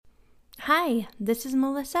Hi, this is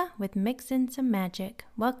Melissa with Mix in Some Magic.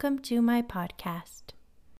 Welcome to my podcast.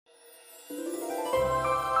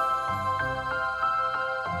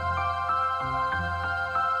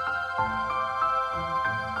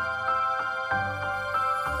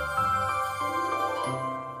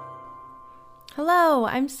 Hello,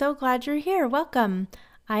 I'm so glad you're here. Welcome.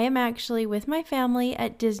 I am actually with my family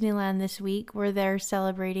at Disneyland this week where they're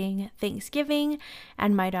celebrating Thanksgiving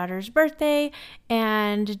and my daughter's birthday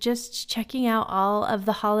and just checking out all of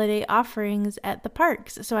the holiday offerings at the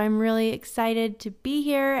parks. So I'm really excited to be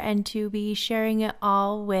here and to be sharing it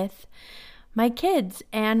all with my kids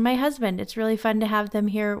and my husband. It's really fun to have them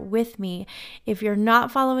here with me. If you're not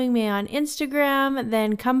following me on Instagram,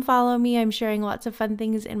 then come follow me. I'm sharing lots of fun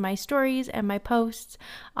things in my stories and my posts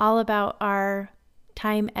all about our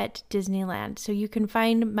time at Disneyland. So you can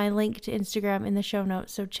find my link to Instagram in the show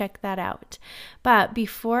notes, so check that out. But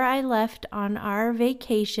before I left on our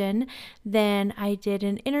vacation, then I did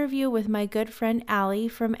an interview with my good friend Alli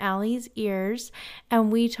from Alli's Ears,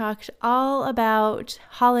 and we talked all about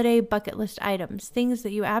holiday bucket list items, things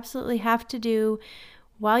that you absolutely have to do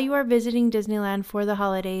while you are visiting Disneyland for the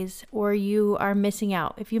holidays, or you are missing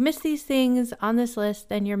out. If you miss these things on this list,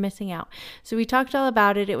 then you're missing out. So we talked all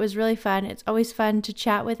about it. It was really fun. It's always fun to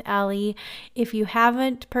chat with Alli. If you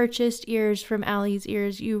haven't purchased ears from Alli's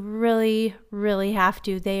Ears, you really, really have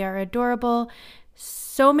to. They are adorable.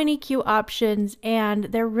 So many cute options, and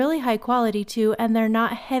they're really high quality too, and they're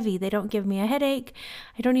not heavy. They don't give me a headache.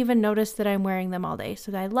 I don't even notice that I'm wearing them all day.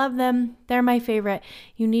 So I love them. They're my favorite.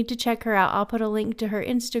 You need to check her out. I'll put a link to her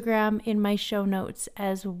Instagram in my show notes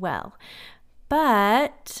as well.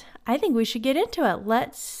 But I think we should get into it.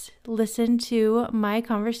 Let's listen to my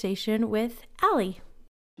conversation with Alli.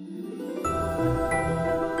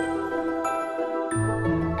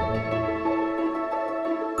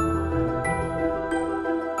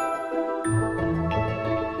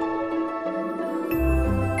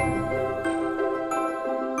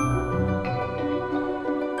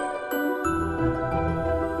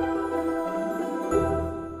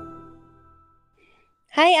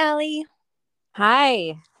 Hi, Alli.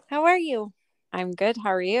 Hi, How are you? I'm good.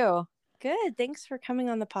 How are you? Good. Thanks for coming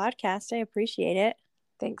on the podcast. I appreciate it.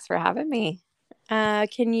 Thanks for having me.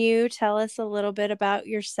 Can you tell us a little bit about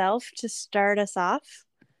yourself to start us off?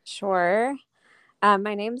 Sure.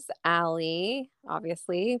 My name's Alli,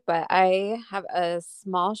 obviously, but I have a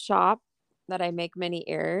small shop that I make mini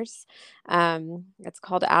ears. It's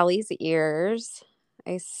called Alli's Ears.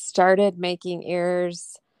 I started making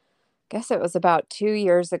ears, I guess it was about 2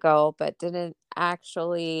 years ago, but didn't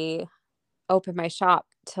actually open my shop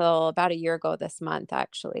till about a year ago this month,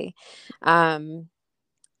 actually. Um,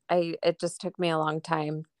 it just took me a long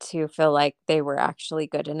time to feel like they were actually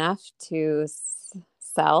good enough to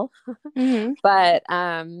sell. Mm-hmm. But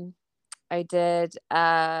I did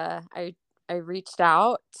I reached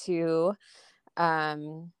out to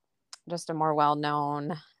just a more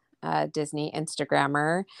well-known Disney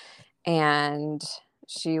Instagrammer, and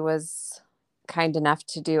she was kind enough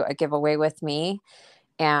to do a giveaway with me.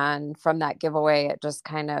 And from that giveaway, it just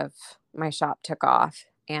kind of, my shop took off.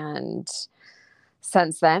 And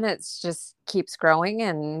since then, it's just keeps growing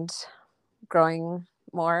and growing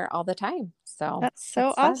more all the time. So That's so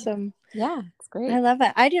it's fun. awesome. Yeah, it's great. I love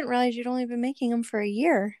it. I didn't realize you'd only been making them for a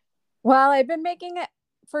year. Well, I've been making it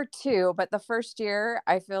for 2, but the first year,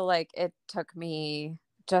 I feel like it took me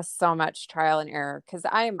just so much trial and error because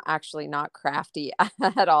I'm actually not crafty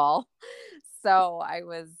at all. So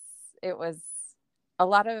it was a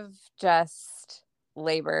lot of just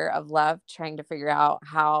labor of love trying to figure out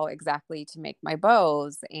how exactly to make my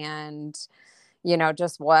bows and,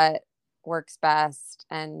 just what works best.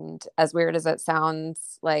 And as weird as it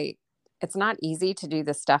sounds, like, it's not easy to do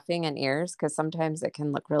the stuffing and ears because sometimes it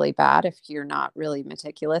can look really bad if you're not really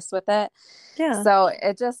meticulous with it. Yeah. So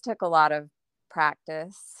it just took a lot of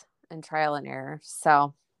practice and trial and error.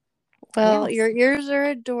 So, Well, yes. your ears are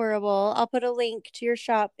adorable. I'll put a link to your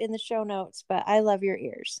shop in the show notes, but I love your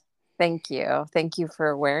ears. Thank you. Thank you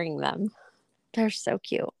for wearing them. They're so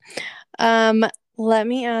cute. Let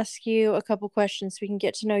me ask you a couple questions so we can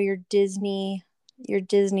get to know your Disney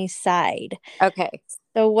side. Okay.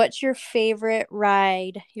 So what's your favorite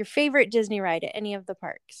ride, your favorite Disney ride at any of the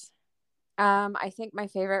parks? I think my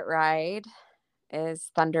favorite ride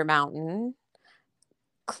is Thunder Mountain.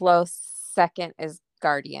 Close second is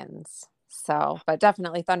Guardians. So, but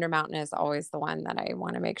definitely Thunder Mountain is always the one that I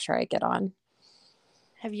want to make sure I get on.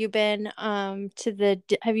 Have you been on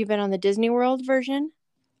the Disney World version?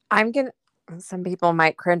 Some people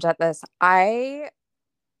might cringe at this. I've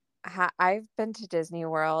been to Disney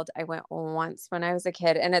World. I went once when I was a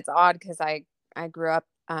kid, and it's odd because I grew up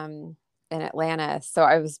in Atlanta, so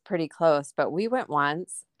I was pretty close, but we went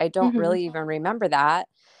once. I don't Mm-hmm. really even remember that.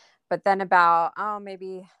 But then about,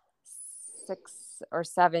 maybe 6 or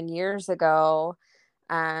 7 years ago,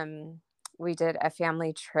 um, we did a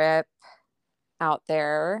family trip out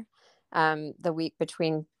there, the week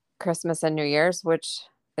between Christmas and New Year's, which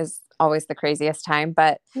is always the craziest time.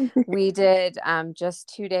 But we did,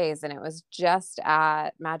 just 2 days, and it was just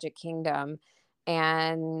at Magic Kingdom.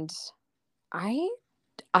 And I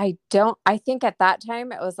I think at that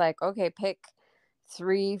time it was like, okay, pick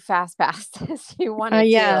three fast passes you want to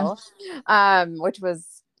Yeah. do, which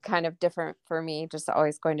was kind of different for me, just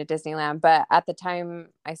always going to Disneyland. But at the time,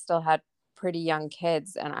 I still had pretty young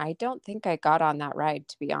kids, and I don't think I got on that ride,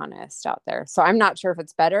 to be honest, out there. So I'm not sure if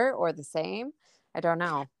it's better or the same. I don't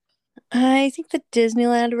know. I think the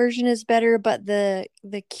Disneyland version is better, but the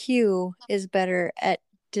queue is better at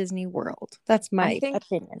Disney World. That's I my think,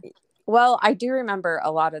 opinion. well, I do remember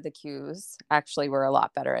a lot of the queues actually were a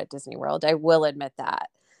lot better at Disney World. I will admit that.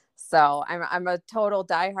 So I'm a total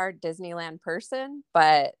diehard Disneyland person,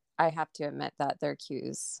 but I have to admit that their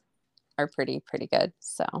queues are pretty good.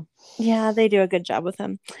 So Yeah, they do a good job with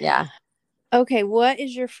them. yeah. Okay, what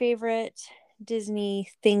is your favorite Disney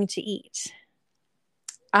thing to eat?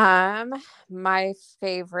 Um, my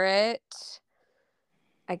favorite,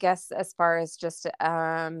 I guess, as far as just,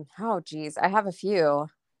 oh geez, I have a few.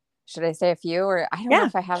 Should I say a few, or I don't know Yeah.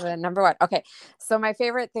 if I have a number one. Okay. So my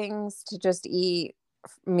favorite things to just eat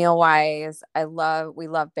meal wise, we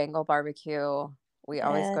love Bengal barbecue. We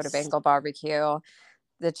always go to Yes. Bengal barbecue,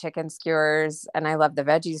 the chicken skewers, and I love the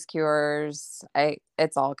veggie skewers.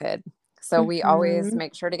 It's all good. So we always Mm-hmm.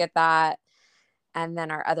 make sure to get that. And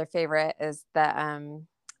then our other favorite is the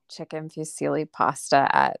chicken fusilli pasta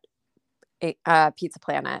at Pizza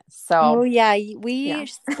Planet. Oh So yeah, yeah, we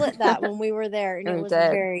split that when we were there, and it we was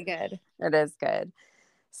did. very good. It is good.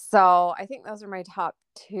 So I think those are my top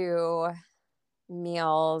two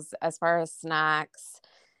meals as far as snacks.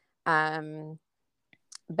 Um,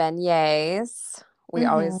 Beignets, we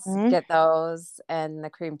always Mm-hmm. get those, and the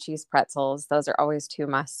cream cheese pretzels. Those are always two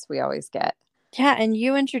musts we always get. Yeah, and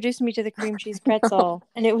you introduced me to the cream cheese pretzel,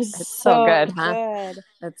 and it was It's so good, so huh? good.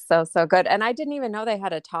 It's so good. And I didn't even know they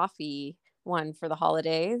had a toffee one for the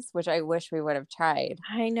holidays, which I wish we would have tried.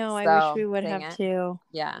 I know. I wish So we would dang have it. too.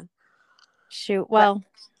 Yeah. Shoot. But Well,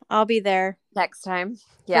 I'll be there next time, for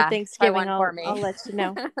yeah, buy Thanksgiving. one for I'll me. let you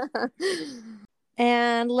know.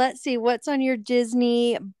 And let's see, what's on your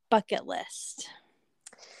Disney bucket list?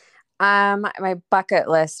 My bucket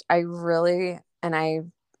list, and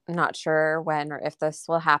I'm not sure when or if this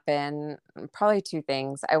will happen. Probably two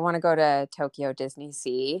things. I want to go to Tokyo Disney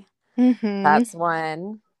Sea. Mm-hmm. That's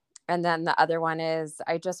one. And then the other one is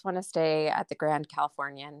I just want to stay at the Grand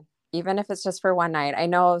Californian, even if it's just for one night. I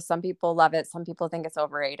know some people love it, some people think it's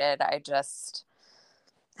overrated. I just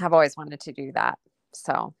have always wanted to do that.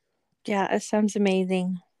 So, Yeah, it sounds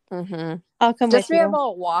amazing. hmm I'll come just with to be you.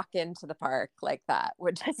 able to walk into the park like that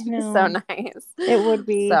would I just be so know. nice. It would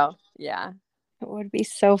be. So, yeah. It would be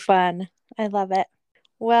so fun. I love it.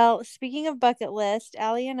 Well, speaking of bucket list,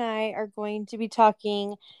 Allie and I are going to be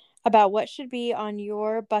talking about what should be on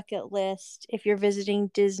your bucket list if you're visiting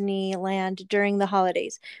Disneyland during the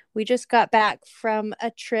holidays. We just got back from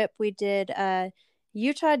a trip. We did a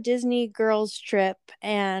Utah Disney girls trip,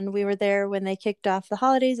 and we were there when they kicked off the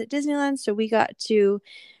holidays at Disneyland. So we got to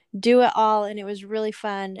do it all, and it was really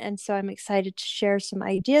fun. And so I'm excited to share some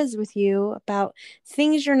ideas with you about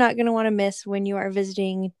things you're not going to want to miss when you are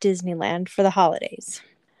visiting Disneyland for the holidays.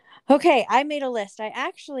 Okay, I made a list. I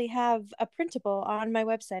actually have a printable on my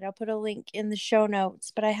website. I'll put a link in the show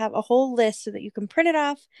notes, but I have a whole list so that you can print it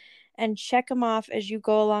off and check them off as you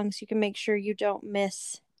go along so you can make sure you don't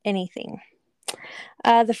miss anything.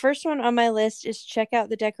 The first one on my list is check out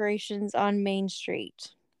the decorations on Main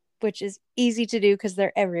Street, which is easy to do because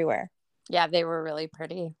they're everywhere. Yeah, they were really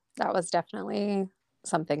pretty. That was definitely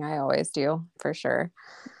something I always do for sure.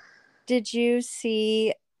 Did you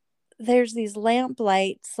see there's these lamp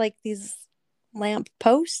lights, like these lamp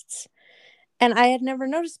posts? And I had never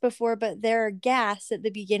noticed before, but they're gas at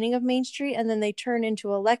the beginning of Main Street and then they turn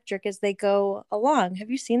into electric as they go along.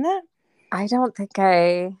 Have you seen that? I don't think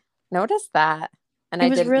I noticed that. And It I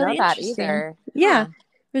was didn't know really that interesting. either. Yeah, Huh.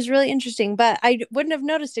 it was really interesting, but I wouldn't have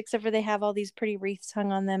noticed except for they have all these pretty wreaths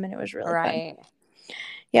hung on them and it was really fun. Right.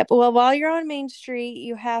 Yep. Well, while you're on Main Street,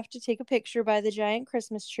 you have to take a picture by the giant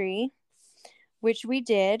Christmas tree, which we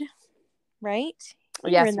did, right?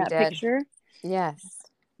 You were in Yes, we that did. picture. Yes.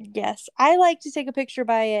 Yes. I like to take a picture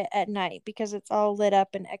by it at night because it's all lit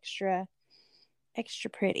up and extra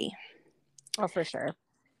pretty. Oh, for sure.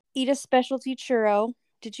 Eat a specialty churro.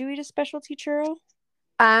 Did you eat a specialty churro?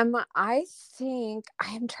 I think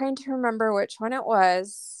I'm trying to remember which one it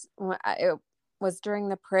was. It was during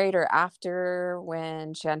the parade or after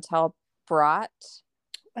when Chantel brought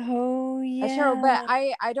Oh, a churro, but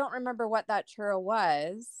yeah. I don't remember what that churro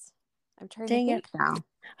was. I'm trying to Dang think it. now.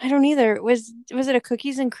 I don't either. Was it a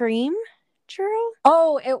cookies and cream churro?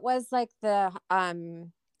 Oh, it was like the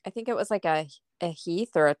I think it was like a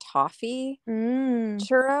Heath or a toffee Mm,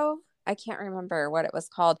 churro. I can't remember what it was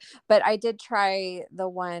called, but I did try the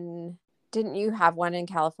one. Didn't you have one in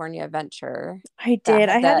California Adventure I that did.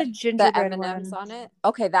 I had had a the gingerbread M&Ms one. on it?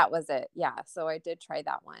 Okay, that was it. Yeah, so I did try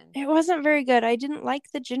that one. It wasn't very good. I didn't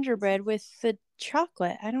like the gingerbread with the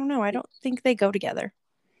chocolate. I don't know. I don't think they go together.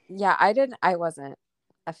 Yeah, I wasn't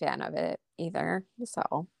a fan of it either.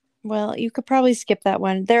 So, Well, you could probably skip that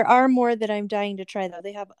one. There are more that I'm dying to try, though.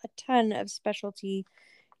 They have a ton of specialty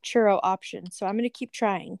churro options, so I'm going to keep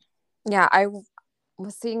trying. yeah,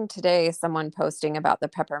 was seeing today someone posting about the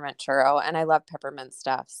peppermint churro, and I love peppermint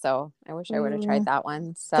stuff, so I wish I would have tried Ooh, that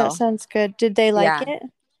one. that So, sounds good. Did they like yeah, it?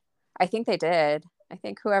 I think they did. I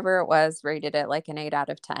think whoever it was rated it like an 8 out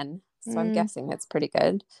of 10. So I'm Mm, guessing it's pretty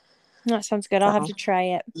good. that sounds good. I'll have So, to try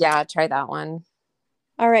it. yeah, try that one.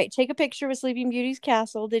 All right, take a picture with Sleeping Beauty's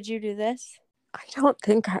castle. Did you do this? I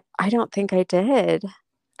don't think I did.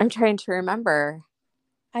 I'm trying to remember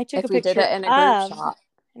I took a if we did picture it in a group of. shot.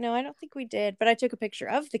 No, I don't think we did, but I took a picture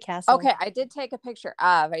of the castle. Okay, I did take a picture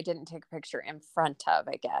of. I didn't take a picture in front of,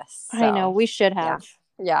 I guess. I know, So, we should yeah. have.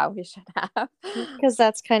 Yeah, we should have. Because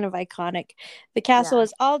that's kind of iconic. The castle Yeah.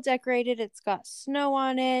 is all decorated. It's got snow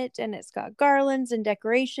on it and it's got garlands and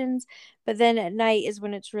decorations. But then at night is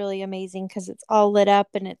when it's really amazing because it's all lit up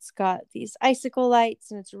and it's got these icicle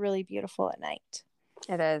lights and it's really beautiful at night.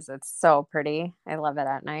 It is. It's so pretty. I love it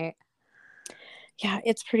at night. Yeah,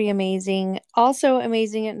 it's pretty amazing. Also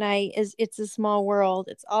amazing at night is It's a Small World.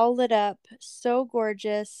 It's all lit up, so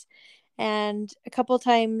gorgeous. And a couple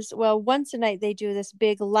times, well, once a night they do this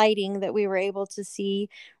big lighting that we were able to see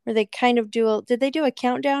where they kind of did they do a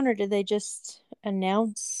countdown or did they just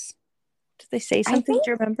announce? Did they say I something? think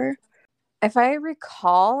Do you remember? if I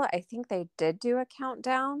recall, I think they did do a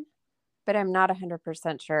countdown, but I'm not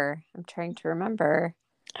 100% sure. I'm trying to remember.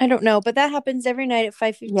 I don't know, but that happens every night at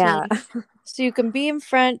Yeah. 5:15. So you can be in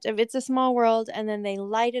front of It's a Small World and then they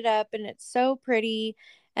light it up and it's so pretty.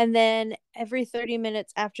 And then every 30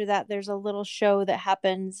 minutes after that, there's a little show that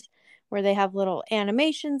happens where they have little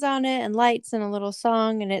animations on it and lights and a little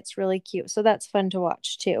song, and it's really cute. So that's fun to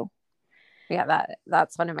watch too. Yeah,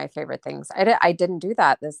 that's one of my favorite things. I didn't do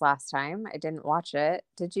that this last time. I didn't watch it.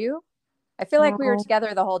 Did you? I feel like we were No,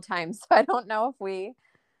 together the whole time, so I don't know if we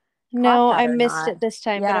caught no, that I or missed not. it this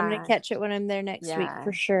time, but I'm going to Yeah. catch it when I'm there next week Yeah.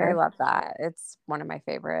 for I sure. love that. It's one of my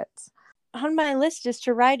favorites. On my list is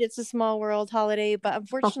to ride It's a Small World holiday, but Oh,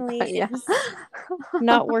 unfortunately, yeah. it's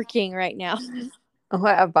not working right now.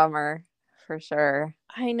 What a bummer for sure.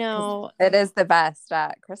 I Because know. it is the best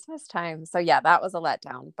at Christmas time. So yeah, that was a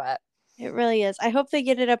letdown, but It really is. I hope they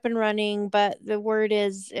get it up and running, but the word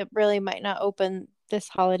is it really might not open this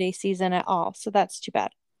holiday season at all. So that's too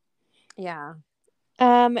bad. yeah.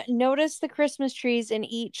 Notice the Christmas trees in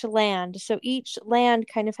each land. So each land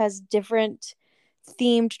kind of has different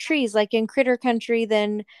themed trees. Like in Critter Country,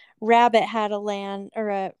 then Rabbit had a land or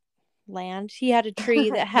a land. He had a tree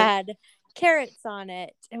that had carrots on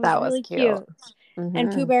it. It was That was really cute. cute.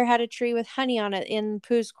 And Pooh Hmm. Bear had a tree with honey on it in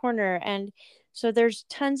Pooh's corner. And so there's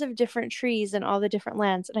tons of different trees in all the different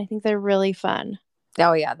lands. And I think they're really fun.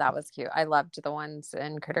 Oh yeah, that was cute. I loved the ones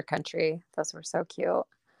in Critter Country. Those were so cute.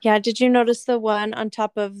 Yeah, did you notice the one on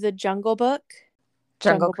top of the Jungle Book?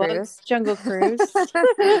 Jungle Jungle Book, Cruise. Jungle Cruise.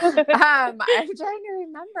 I'm trying to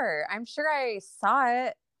remember. I'm sure I saw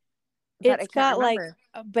it, but I It's can't got like remember.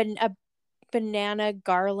 a banana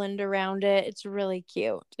garland around it. It's really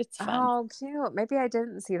cute. It's fun. Oh, cute. Maybe I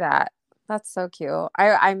didn't see that. That's so cute.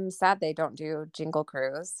 I'm sad they don't do Jingle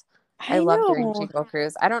Cruise. I I love doing know. Jingle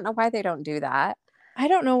Cruise. I don't know why they don't do that, I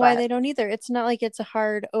don't know why but they don't either. It's not like it's a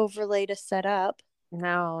hard overlay to set up.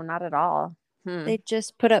 no, not at all. Hmm. They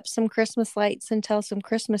just put up some Christmas lights and tell some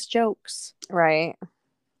Christmas jokes. Right.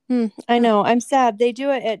 I Hmm. know. I'm sad. They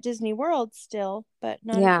do it at Disney World still, but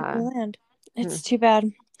not at Yeah. Disneyland. Hmm. It's too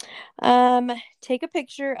bad. Um, Take a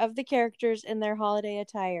picture of the characters in their holiday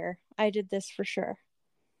attire. I did this for sure.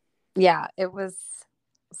 Yeah, it was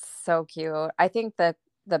so cute. I think the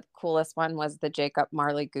coolest one was the Jacob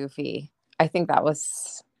Marley Goofy. I think that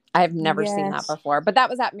was I've never seen that Yes. before, but that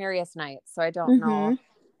was at Merriest Nights, so I don't know Mm-hmm.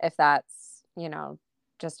 if that's,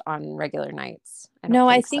 just on regular nights. I don't No,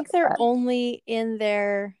 I think so, think they're but only in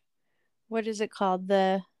their, what is it called?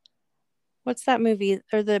 What's that movie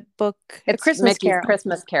or the book? The It's Christmas Mickey's Carol.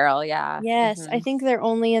 Christmas Carol. Yeah. Yes, I Hmm. think they're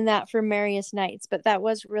only in that for Merriest Nights, but that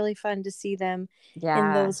was really fun to see them in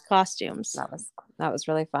Yeah. those costumes. That was that was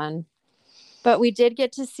really fun. But we did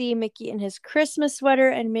get to see Mickey in his Christmas sweater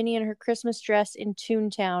and Minnie in her Christmas dress in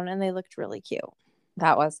Toontown, and they looked really cute.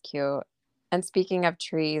 That was cute. And speaking of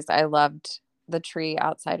trees, I loved the tree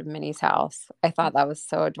outside of Minnie's house. I thought that was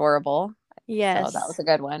so adorable. So that was Yes, a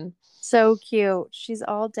good one. so cute. She's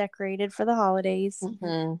all decorated for the holidays.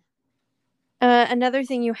 Hmm. Another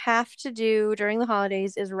thing you have to do during the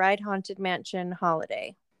holidays is ride Haunted Mansion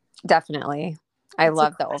Holiday. Definitely. I It's a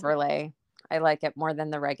love the classic. overlay. I like it more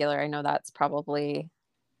than the regular. I know that's probably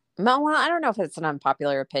well, I don't know if it's an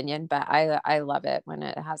unpopular opinion, but I love it when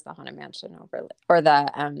it has the Haunted Mansion overlay or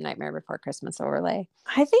the Nightmare Before Christmas overlay.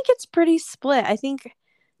 I think it's pretty split. I think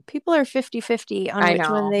people are 50-50 on I which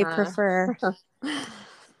one know, they prefer. huh?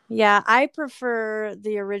 Yeah, I prefer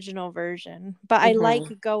the original version, but I like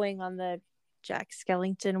Hmm. going on the Jack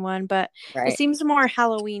Skellington one, but it Right. seems more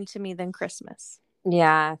Halloween to me than Christmas.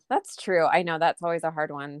 Yeah, that's true. I know that's always a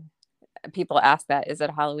hard one. People ask that, is it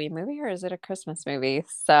a Halloween movie or is it a Christmas movie?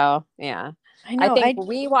 So, yeah. I I know. think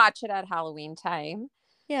we watch it at Halloween time.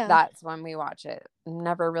 Yeah. That's when we watch it.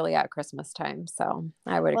 Never really at Christmas time. So,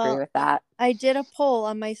 I would agree Well, with that. I did a poll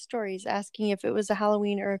on my stories asking if it was a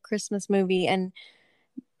Halloween or a Christmas movie, and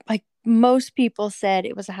like most people said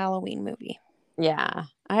it was a Halloween movie. Yeah,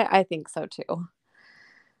 I think so too.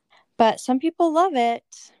 But some people love it.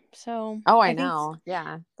 So Oh, I I think know.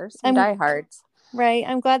 Yeah, there's some I'm diehards. right.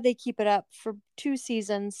 I'm glad they keep it up for 2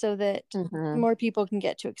 seasons so that Hmm. more people can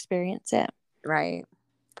get to experience it. Right,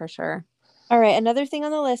 for sure. All right. Another thing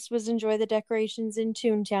on the list was enjoy the decorations in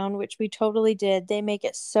Toontown, which we totally did. They make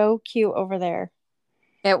it so cute over there.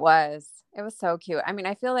 It was. It was so cute. I mean,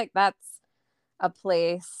 I feel like that's a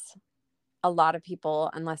place a lot of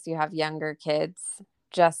people, unless you have younger kids,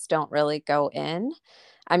 just don't really go in.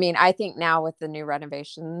 I mean, I think now with the new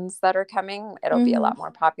renovations that are coming, it'll be a Hmm. lot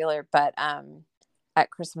more popular, but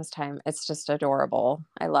at Christmas time, it's just adorable.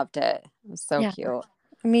 I loved it. It was so Yeah, cute.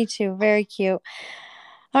 me too. Very cute.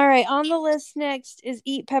 All right, on the list next is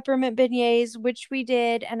eat peppermint beignets, which we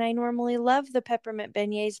did, and I normally love the peppermint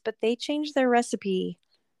beignets, but they changed their recipe,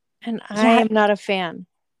 and I Yeah, am not a fan.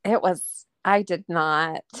 it was. I did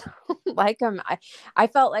not like them. I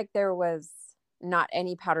felt like there was not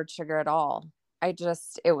any powdered sugar at all. It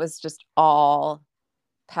was just all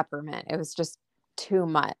peppermint. It was just too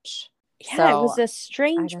much. Yeah, it So was a I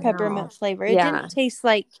strange don't know. peppermint flavor. It Yeah, didn't taste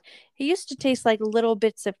like, it used to taste like little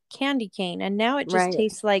bits of candy cane, and now it just right.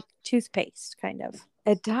 tastes like toothpaste, kind of.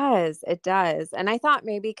 It does. It does. And I thought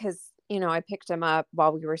maybe because, I picked them up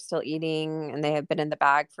while we were still eating and they had been in the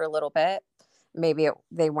bag for a little bit, maybe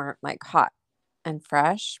they weren't like hot and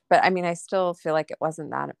fresh. But I mean, I still feel like it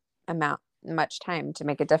wasn't that amount much time to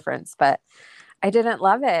make a difference. But I didn't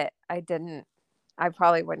love it. I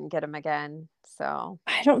probably wouldn't get them again. So,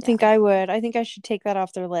 I don't yeah. think I would. I think I should take that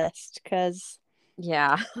off their list because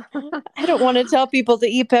Yeah. I don't want to tell people to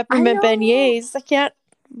eat I peppermint know. beignets. I can't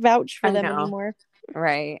vouch for I them know. anymore.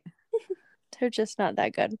 Right. They're just not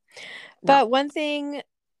that good. No. But one thing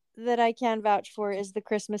that I can vouch for is the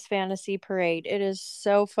Christmas Fantasy Parade. It is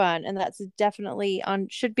so fun, and that's definitely on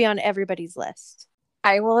should be on everybody's list.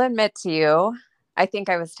 I will admit to you, I think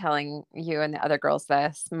I was telling you and the other girls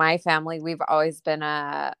this. My family, we've always been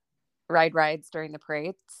a rides during the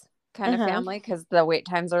parades kind of Uh-huh. family because the wait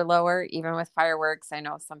times are lower, even with fireworks. I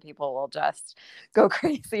know some people will just go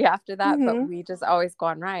crazy after that, but Mm-hmm. we just always go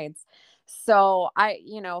on rides. So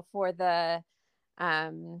for the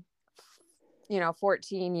um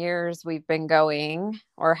 14 years we've been going,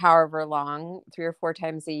 or however long, 3 or 4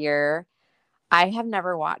 times a year, I have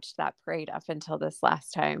never watched that parade up until this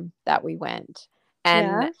last time that we went.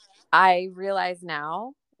 And Yeah. I realize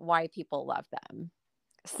now why people love them.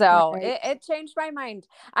 So Right. it changed my mind.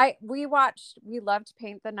 We loved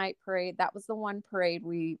Paint the Night Parade. That was the one parade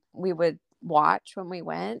we would watch when we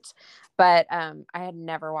went. But I had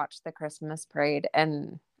never watched the Christmas parade,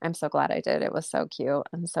 and I'm so glad I did. It was so cute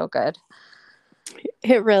and so good.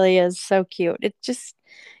 It really is so cute. It just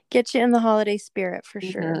gets you in the holiday spirit for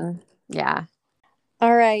sure. Hmm. Yeah.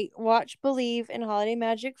 All right, watch Believe in Holiday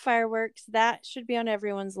Magic Fireworks. That should be on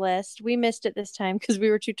everyone's list. We missed it this time because we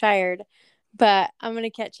were too tired, but I'm going to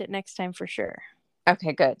catch it next time for sure.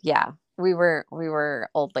 Okay, good. Yeah. We were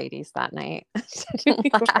old ladies that night. We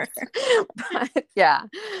Didn't were last. But yeah.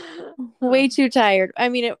 way too tired. I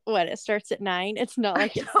mean, it starts at 9. It's not I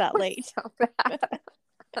like it's know that it's late. so bad.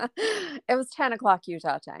 It was 10 o'clock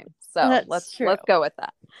Utah time. So That's let's true. let's go with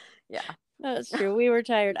that. Yeah. That's true. We were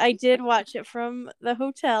tired. I did watch it from the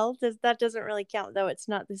hotel. That doesn't really count though. It's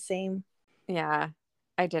not the same. Yeah.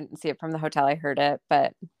 I didn't see it from the hotel. I heard it,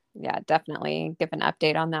 but yeah, definitely give an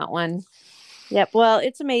update on that one. Yep. Well,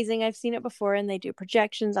 it's amazing. I've seen it before, and they do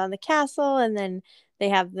projections on the castle, and then they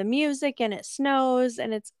have the music, and it snows,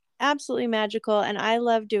 and it's absolutely magical. And I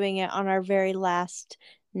love doing it on our very last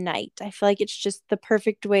night. I feel like it's just the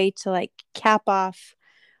perfect way to like cap off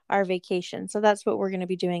our vacation. So that's what we're going to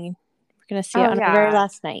be doing. We're going to see it Oh on our very yeah.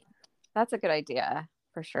 last night. That's a good idea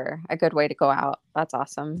for sure. A good way to go out. That's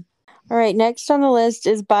awesome. All right. Next on the list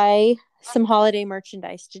is buy some holiday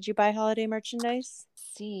merchandise. Did you buy holiday merchandise?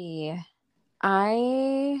 Let's see.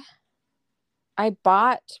 I I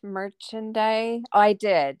bought merchandise. Oh, I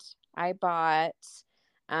did. I bought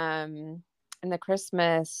in the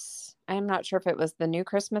Christmas. I'm not sure if it was the new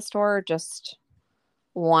Christmas store or just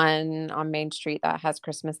one on Main Street that has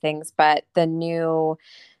Christmas things, but the new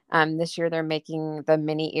this year they're making the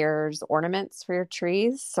mini ears ornaments for your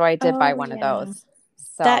trees. So I did buy Oh, one of yeah. those.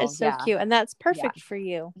 That is So so yeah, cute. And that's yeah. perfect for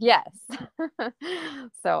you. Yes.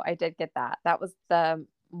 So I did get that. That was the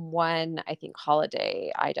one, I think,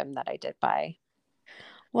 holiday item that I did buy.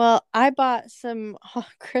 Well, I bought some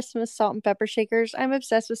Christmas salt and pepper shakers. I'm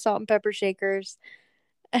obsessed with salt and pepper shakers.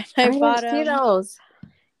 And I I didn't bought see them. those.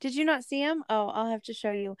 Did you not see them? Oh, I'll have to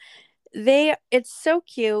show you. It's so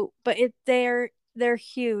cute, but they're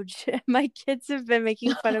huge. My kids have been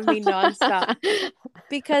making fun of me nonstop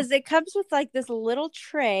because it comes with like this little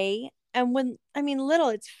tray. And I mean, little,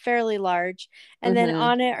 it's fairly large. And then Hmm.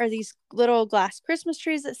 on it are these little glass Christmas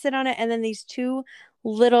trees that sit on it. And then these two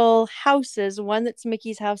little houses, one that's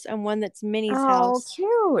Mickey's house and one that's Minnie's Oh, house.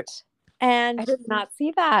 cute. I And did not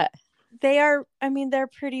see that. I mean, they're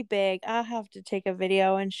pretty big. I'll have to take a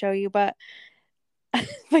video and show you, but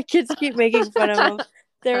my kids keep making fun of them.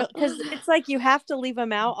 They're because it's like you have to leave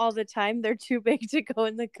them out all the time. They're too big to go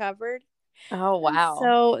in the cupboard. Oh, wow.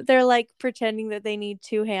 So they're like pretending that they need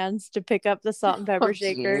two hands to pick up the salt and Oh, pepper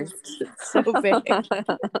shakers. geez. It's so big.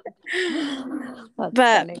 That's But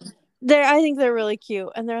funny. I think they're really cute.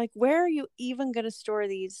 And they're like, where are you even going to store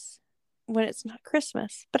these when it's not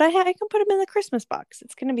Christmas? But I can put them in the Christmas box.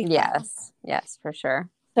 It's going to be fun. Yes. Yes, for sure.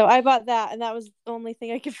 So I bought that, and that was the only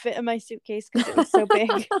thing I could fit in my suitcase because it was so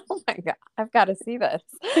big. Oh my God. I've got to see this.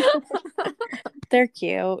 They're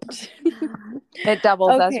cute. It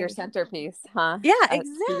doubles as your Okay. centerpiece, huh? Yeah,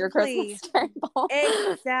 To your exactly. Christmas table.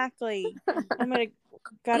 Exactly. I'm gonna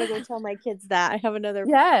gotta go tell my kids that. I have another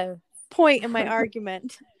Yes. point in my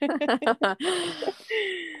argument.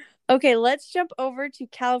 Okay, let's jump over to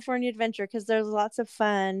California Adventure because there's lots of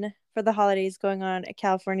fun for the holidays going on at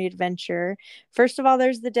California Adventure. First of all,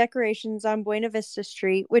 there's the decorations on Buena Vista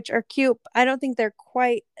Street, which are cute. I don't think they're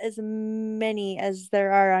quite as many as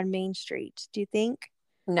there are on Main Street. Do you think?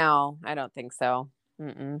 No, I don't think so.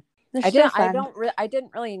 Mm-mm. They're still fun. I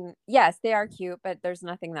didn't really, yes, they are cute, but there's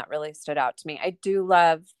nothing that really stood out to me. I do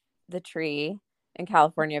love the tree in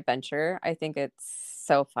California Adventure. I think it's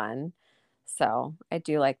so fun. So I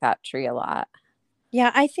do like that tree a lot.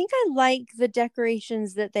 Yeah, I think I like the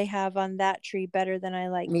decorations that they have on that tree better than I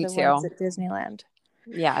like Me the ones too. at Disneyland.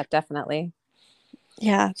 Yeah, definitely.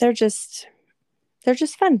 Yeah, they're just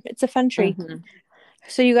fun. It's a fun tree. Hmm.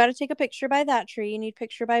 So you got to take a picture by that tree. You need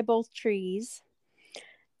picture by both trees.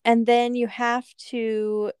 And then you have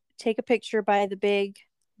to take a picture by the big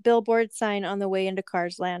billboard sign on the way into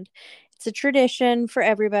Cars Land. It's a tradition for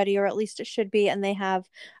everybody, or at least it should be. And they have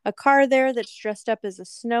a car there that's dressed up as a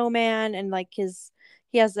snowman, and like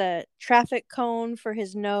he has a traffic cone for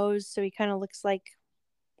his nose. So he kind of looks like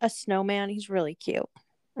a snowman. He's really cute.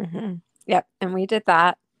 Hmm. Yep. And we did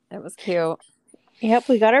that. It was cute. Yep,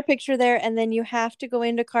 we got our picture there. And then you have to go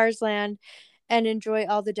into Cars Land and enjoy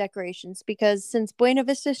all the decorations because since Buena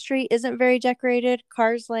Vista Street isn't very decorated,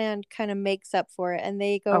 Cars Land kind of makes up for it and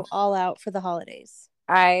they Oh, go all out for the holidays.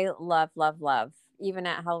 I love, love, love. Even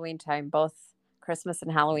at Halloween time, both Christmas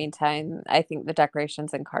and Halloween time, I think the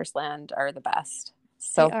decorations in Cars Land are the best.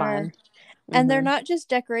 They So are. fun. And they're Hmm. not just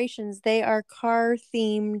decorations, they are car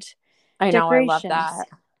themed I know. I love decorations. that.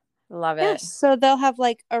 Love Yes. it. So they'll have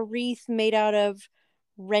like a wreath made out of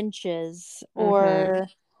wrenches, Hmm. or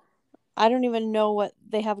I don't even know what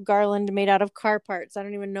they have garland made out of car parts. I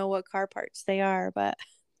don't even know what car parts they are, but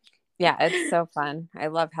Yeah, it's so fun. I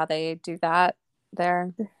love how they do that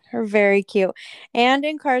there. they're very cute. And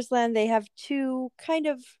in Cars Land, they have two kind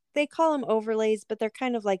of, they call them overlays, but they're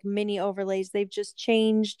kind of like mini overlays. They've just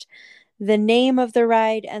changed the name of the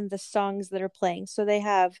ride and the songs that are playing. So they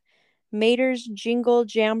have Mater's Jingle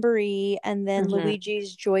Jamboree and then Hmm.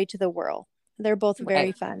 Luigi's Joy to the Whirl. They're both very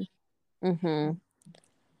Right. fun. Hmm.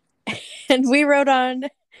 And we rode on.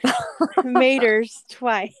 Made hers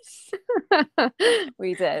twice.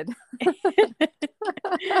 We did.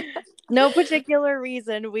 No particular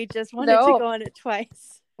reason. We just wanted to No. go on it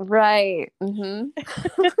twice. Right. Mm-hmm.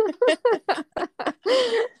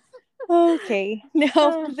 Okay.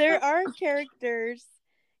 Now, there are characters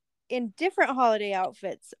in different holiday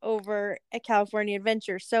outfits over at California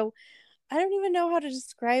Adventure. So I don't even know how to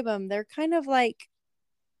describe them. They're kind of like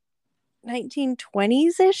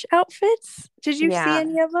 1920s-ish outfits. Did you see Yeah.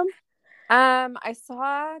 any of them? I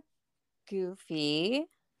saw Goofy,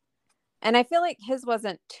 and I feel like his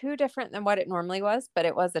wasn't too different than what it normally was, but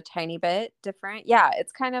it was a tiny bit different. Yeah,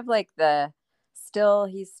 it's kind of like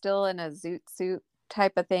he's still in a zoot suit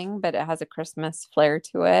type of thing, but it has a Christmas flair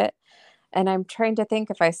to it. And I'm trying to think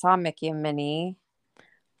if I saw Mickey and Minnie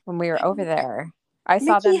when we were over there. I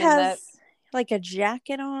saw Mickey them in the. has like a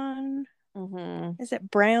jacket on. Mhm. Is it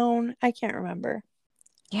brown? I can't remember.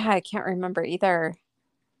 Yeah, I can't remember either.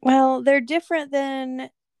 Well, they're different than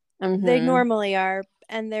they Mhm. normally are,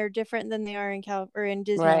 and they're different than they are in or in Right.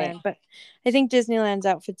 Disneyland. But I think Disneyland's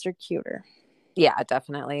outfits are cuter. Yeah,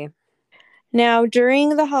 definitely. Now,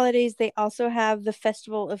 during the holidays, they also have the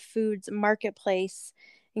Festival of Foods Marketplace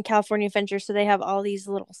in California Adventure. So they have all these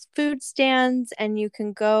little food stands, and you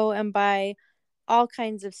can go and buy all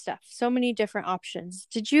kinds of stuff. So many different options.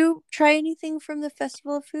 Did you try anything from the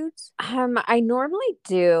Festival of Foods? I normally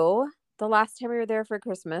do. The last time we were there for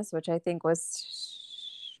Christmas, which I think was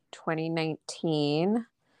 2019,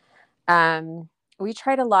 we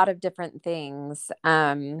tried a lot of different things.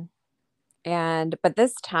 But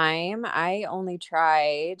this time I only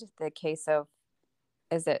tried the queso.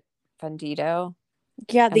 Is it fundido?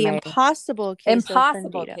 Yeah, the Am I Impossible Queso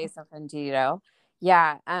impossible Fundido. queso fundido?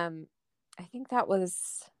 Yeah. I think that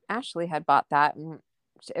was Ashley had bought that and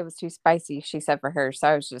it was too spicy, she said for her. So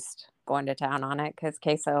I was just going to town on it because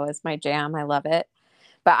queso is my jam. I love it.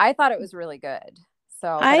 But I thought it was really good.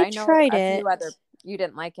 So, but I I know tried a it. few other you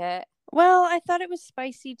didn't like it. Well, I thought it was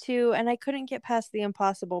spicy too, and I couldn't get past the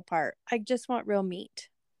impossible part. I just want real meat.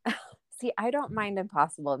 See, I don't mind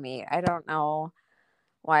impossible meat. I don't know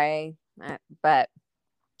why, but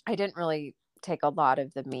I didn't really take a lot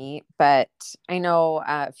of the meat. But I know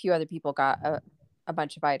a few other people got a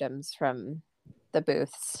bunch of items from the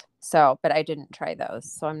booths. So, but I didn't try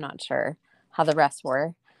those. So I'm not sure how the rest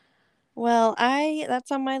were. Well, I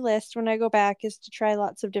that's on my list when I go back is to try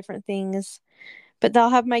lots of different things. But they'll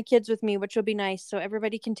have my kids with me, which will be nice. So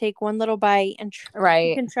everybody can take one little bite and we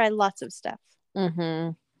Right. can try lots of stuff.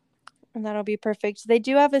 Mm-hmm. And that'll be perfect. They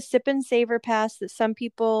do have a sip and savor pass that some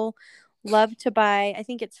people love to buy. I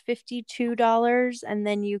think it's $52 and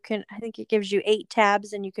then I think it gives you 8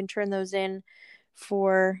 tabs and you can turn those in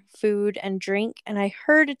for food and drink. And I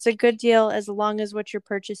heard it's a good deal as long as what you're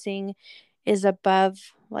purchasing is above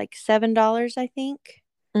like $7, I think.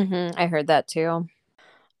 Mm-hmm. I heard that too.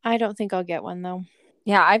 I don't think I'll get one though.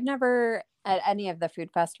 Yeah, I've never at any of the food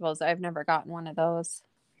festivals, I've never gotten one of those.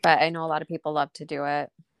 But I know a lot of people love to do it.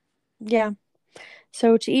 Yeah.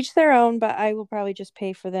 So to each their own, but I will probably just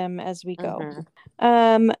pay for them as we go. Mm-hmm.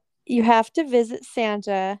 Um, you have to visit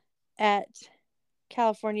Santa at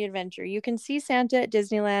California Adventure. You can see Santa at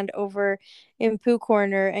Disneyland over in Pooh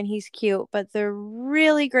Corner, and he's cute, but the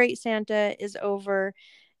really great Santa is over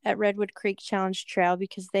at Redwood Creek Challenge Trail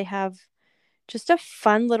because they have just a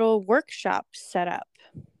fun little workshop set up.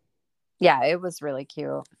 Yeah, it was really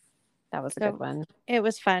cute. That was a good So one. it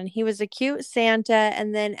was fun. He was a cute Santa,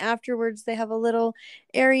 and then afterwards they have a little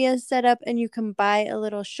area set up, and you can buy a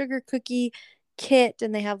little sugar cookie kit,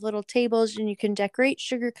 and they have little tables, and you can decorate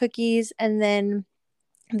sugar cookies, and then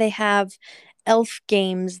they have elf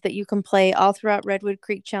games that you can play all throughout Redwood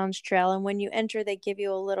Creek Challenge Trail. And when you enter, they give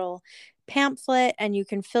you a little pamphlet and you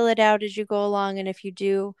can fill it out as you go along. And if you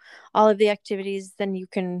do all of the activities, then you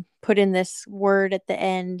can put in this word at the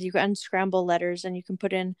end. You can unscramble letters and you can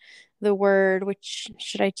put in the word, which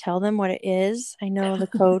should I tell them what it is? I know the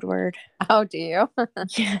code word. Oh, do you? I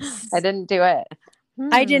Yes. didn't do it.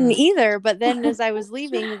 I didn't Hmm. either, but then as I was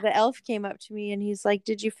leaving, the elf came up to me and he's like,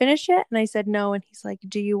 "Did you finish it?" And I said, "No." And he's like,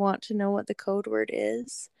 "Do you want to know what the code word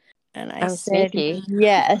is?" And I Oh, said, sneaky.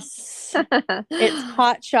 "Yes." It's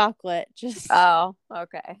hot chocolate, Oh,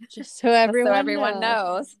 okay. just so Just so everyone everyone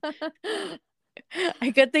knows. knows.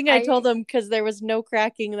 A good thing I told I, him because there was no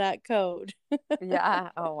cracking that code. yeah.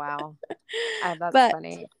 Oh, wow. That's But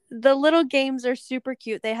funny. the little games are super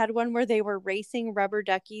cute. They had one where they were racing rubber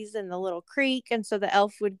duckies in the little creek. And so the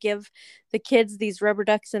elf would give the kids these rubber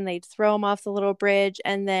ducks and they'd throw them off the little bridge.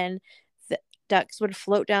 And then the ducks would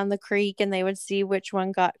float down the creek and they would see which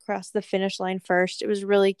one got across the finish line first. It was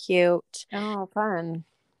really cute. Oh, fun.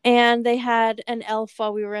 And they had an elf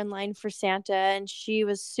while we were in line for Santa, and she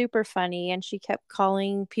was super funny, and she kept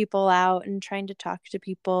calling people out and trying to talk to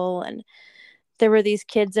people. And there were these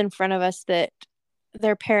kids in front of us that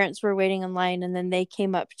their parents were waiting in line, and then they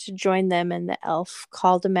came up to join them, and the elf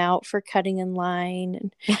called them out for cutting in line.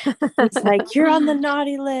 And he's like, "You're on the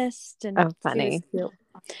naughty list." And Oh, she was funny. cute.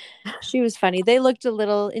 She was funny. They looked a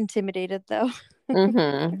little intimidated though.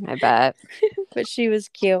 I bet. But she was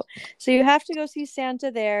cute. So you have to go see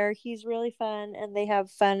Santa there. He's really fun, and they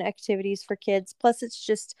have fun activities for kids. Plus, it's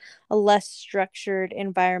just a less structured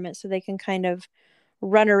environment, so they can kind of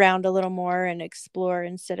run around a little more and explore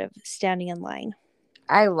instead of standing in line.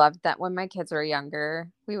 I loved that when my kids were younger,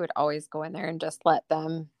 we would always go in there and just let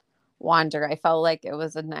them wander. I felt like it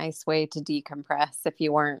was a nice way to decompress if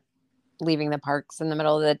you weren't leaving the parks in the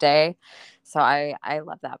middle of the day. So I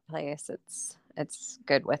love that place. It's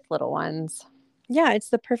good with little ones. Yeah, it's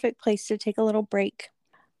the perfect place to take a little break.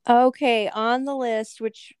 Okay, on the list,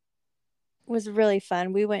 which was really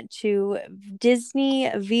fun, we went to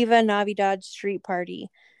Disney Viva Navidad Street Party.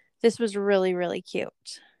 This was really, really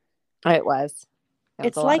cute. It was. It was a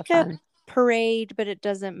It's lot of like a fun. parade, but it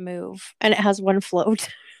doesn't move, and it has one float.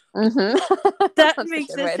 Mm-hmm. That That's a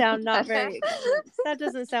makes good it way to sound not put it. very, that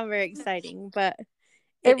doesn't sound very exciting, but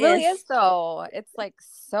it It really is. is though. It's like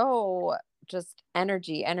so just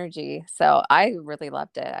energy. So I really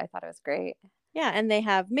loved it. I thought it was great. Yeah, and they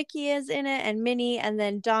have Mickey is in it, and Minnie, and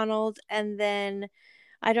then Donald, and then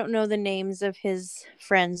I don't know the names of his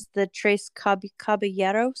friends. The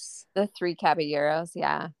Caballeros. The three caballeros,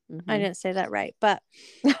 yeah. I Mm-hmm. didn't say that right, but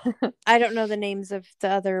I don't know the names of the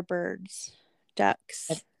other birds,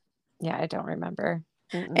 ducks. Yeah, I don't remember.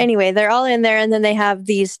 Mm-mm. Anyway, they're all in there, and then they have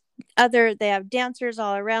they have dancers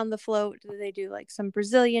all around the float. They do like some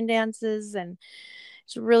Brazilian dances, and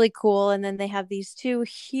it's really cool. And then they have these two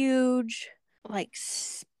huge, like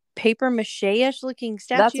paper mache-ish looking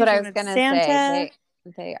That's what statues. I One was of gonna say. Santa,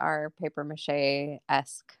 They are paper mache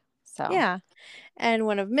esque. So yeah, and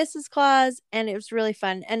one of Mrs. Claus, and it was really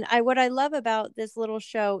fun. And what I love about this little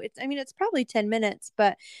show, it's probably 10 minutes,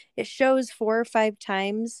 but it shows 4 or 5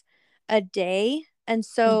 times a day. And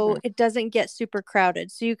so mhm. it doesn't get super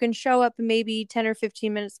crowded. So you can show up maybe 10 or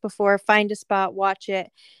 15 minutes before, find a spot, watch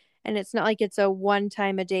it. And it's not like it's a one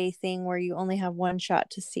time a day thing where you only have one shot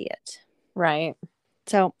to see it. Right.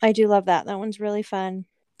 So I do love that. That one's really fun.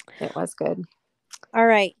 It was good. All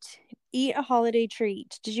right. Eat a holiday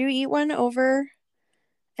treat. Did you eat one over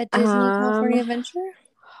at Disney Um, California Adventure?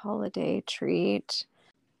 holiday treat.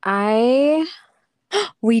 I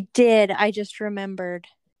We did. I just remembered.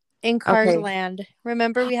 In Cars okay. Land.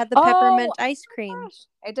 Remember we had the Oh, peppermint ice cream. gosh.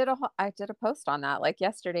 I did a post on that like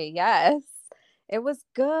yesterday. Yes. It was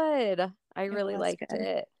good. I It really was liked good.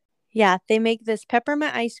 it. Yeah, they make this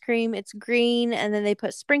peppermint ice cream. It's green, and then they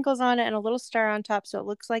put sprinkles on it and a little star on top so it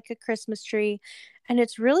looks like a Christmas tree. And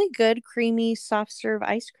it's really good, creamy, soft serve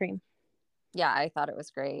ice cream. Yeah, I thought it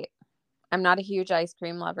was great. I'm not a huge ice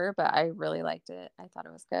cream lover, but I really liked it. I thought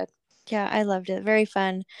it was good. Yeah, I loved it. Very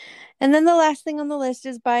fun. And then the last thing on the list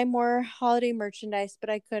is buy more holiday merchandise, but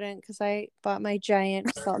I couldn't because I bought my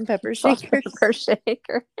giant salt and pepper Salt and shakers. pepper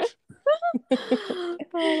shaker.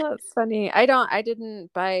 Oh, that's funny. I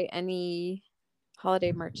didn't buy any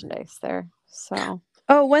holiday merchandise there. So,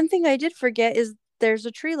 Oh, one thing I did forget is there's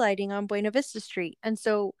a tree lighting on Buena Vista Street. And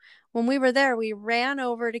so when we were there, we ran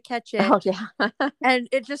over to catch it oh yeah. and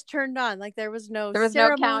it just turned on. Like there was no There was no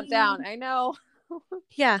ceremony. countdown. I know.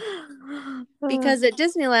 Yeah. Because at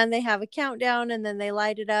Disneyland, they have a countdown and then they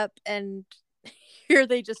light it up. And here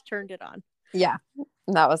they just turned it on. Yeah,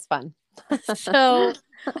 that was fun. So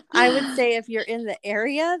I would say if you're in the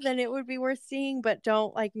area, then it would be worth seeing, but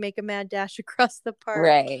don't like make a mad dash across the park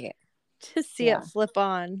Right. to see Yeah. it flip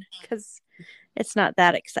on because it's not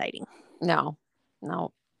that exciting. No,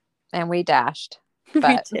 no. And we dashed, We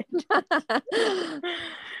but did.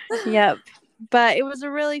 Yep. But it was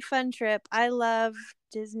a really fun trip. I love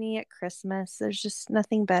Disney at Christmas. There's just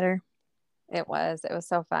nothing better. it was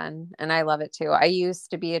so fun. And I love it too. I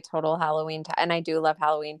used to be a total Halloween time, and I do love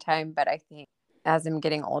Halloween time, but I think as I'm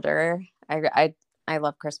getting older, I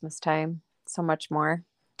love Christmas time so much more.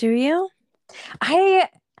 Do you? I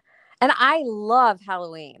And I love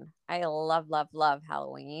Halloween. I love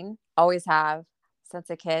Halloween. Always have since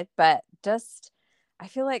a kid, but just I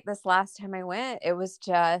feel like this last time I went, it was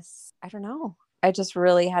just I don't know. I just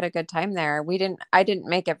really had a good time there. I didn't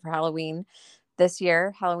make it for Halloween this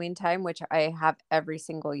year, Halloween time, which I have every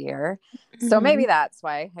single year. So maybe that's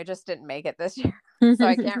why I just didn't make it this year. So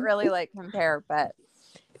I can't really like compare, but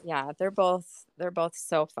yeah, they're both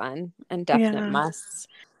so fun and definite Yeah. musts.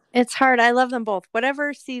 It's hard. I love them both.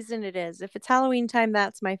 Whatever season it is. If it's Halloween time,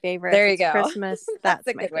 that's my favorite. There If you it's go. Christmas, That's that's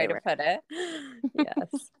a my good way to favorite. put it.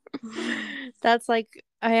 Yes. That's like,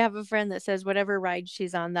 I have a friend that says whatever ride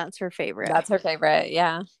she's on, that's her favorite. That's her favorite.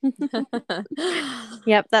 Yeah.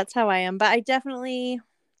 Yep, that's how I am. But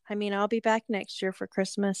I'll be back next year for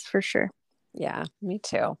Christmas for sure. Yeah, me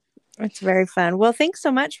too. It's very fun. Well, thanks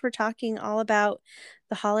so much for talking all about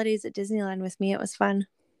the holidays at Disneyland with me. It was fun.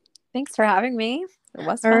 Thanks for having me. It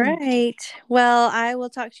was All fun. right. Well, I will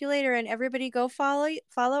talk to you later, and everybody go follow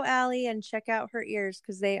Alli and check out her ears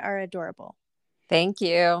because they are adorable. Thank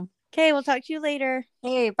you. Okay, we'll talk to you later.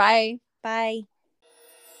 Hey, bye. Bye.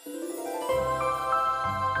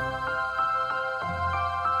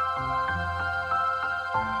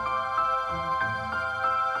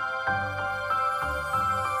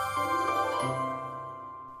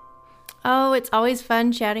 Oh, it's always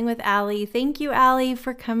fun chatting with Alli. Thank you, Alli,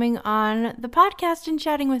 for coming on the podcast and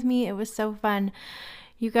chatting with me. It was so fun.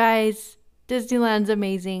 You guys, Disneyland's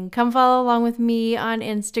amazing. Come follow along with me on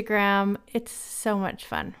Instagram. It's so much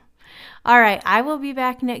fun. All right, I will be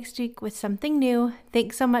back next week with something new.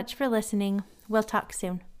 Thanks so much for listening. We'll talk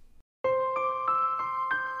soon.